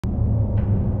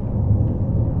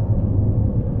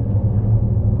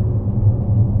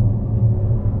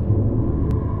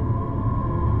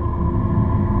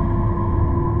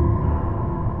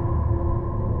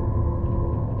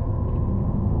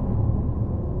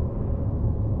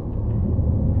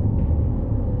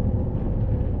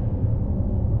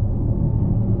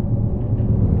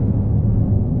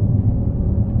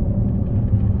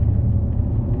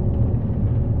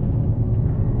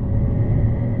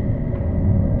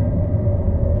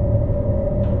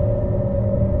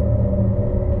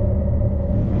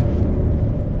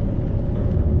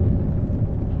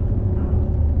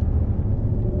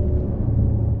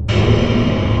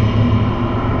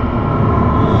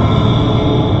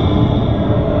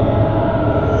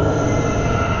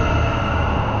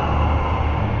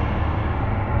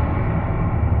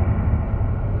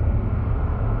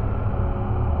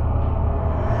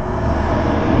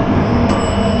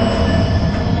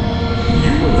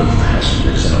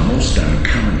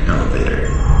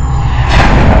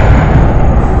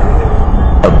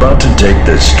about to take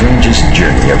the strangest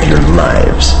journey of your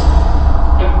lives.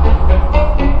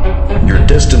 Your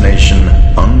destination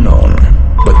unknown,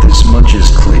 but this much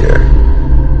is clear.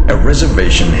 A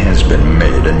reservation has been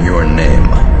made in your name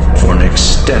for an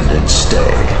extended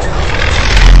stay.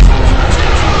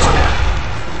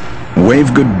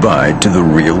 Wave goodbye to the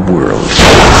real world.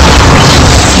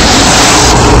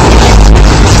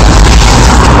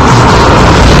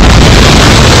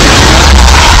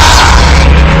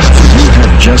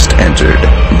 Just entered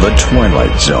the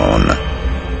Twilight Zone.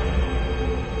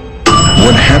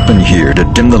 What happened here to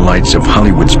dim the lights of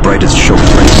Hollywood's brightest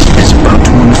showplace is about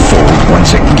to unfold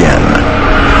once again.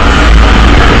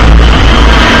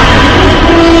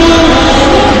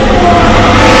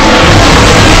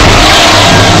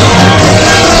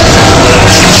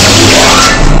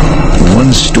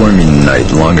 One stormy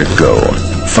night long ago,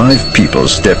 5 people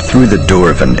stepped through the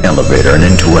door of an elevator and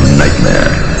into a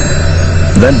nightmare.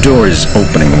 That door is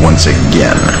opening once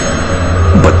again,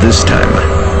 but this time,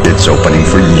 it's opening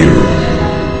for you.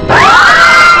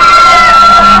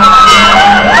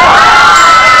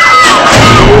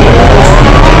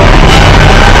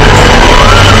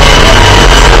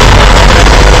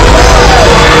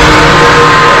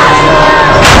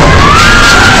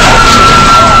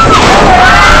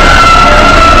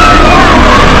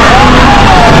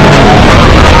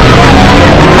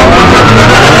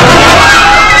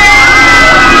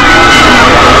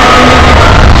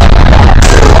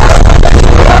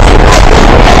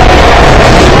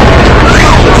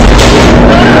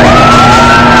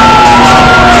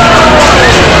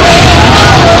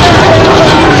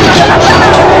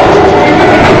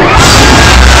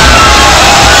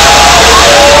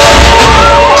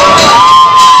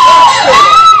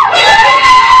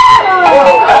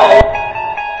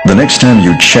 The next time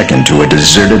you check into a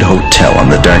deserted hotel on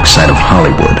the dark side of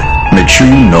Hollywood, make sure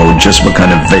you know just what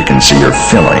kind of vacancy you're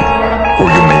filling,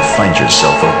 or you may find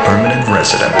yourself a permanent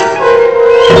resident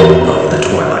of the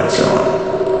Twilight Zone.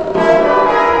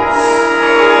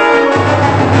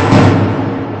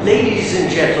 Ladies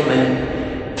and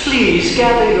gentlemen, please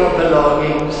gather your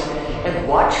belongings and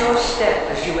watch your step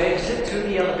as you exit through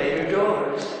the elevator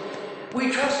doors.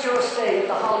 We trust your stay at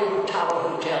the Hollywood Tower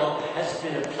Hotel has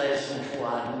been a pleasant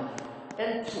one.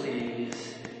 And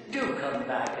please, do come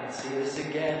back and see us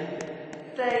again.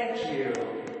 Thank you.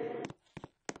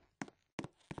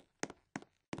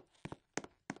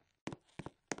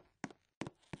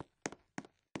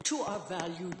 To our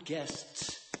valued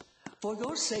guests, for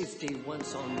your safety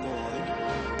once on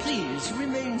board, please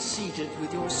remain seated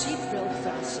with your seatbelt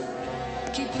fastened,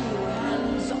 keeping your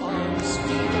hands, arms,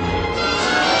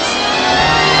 feet,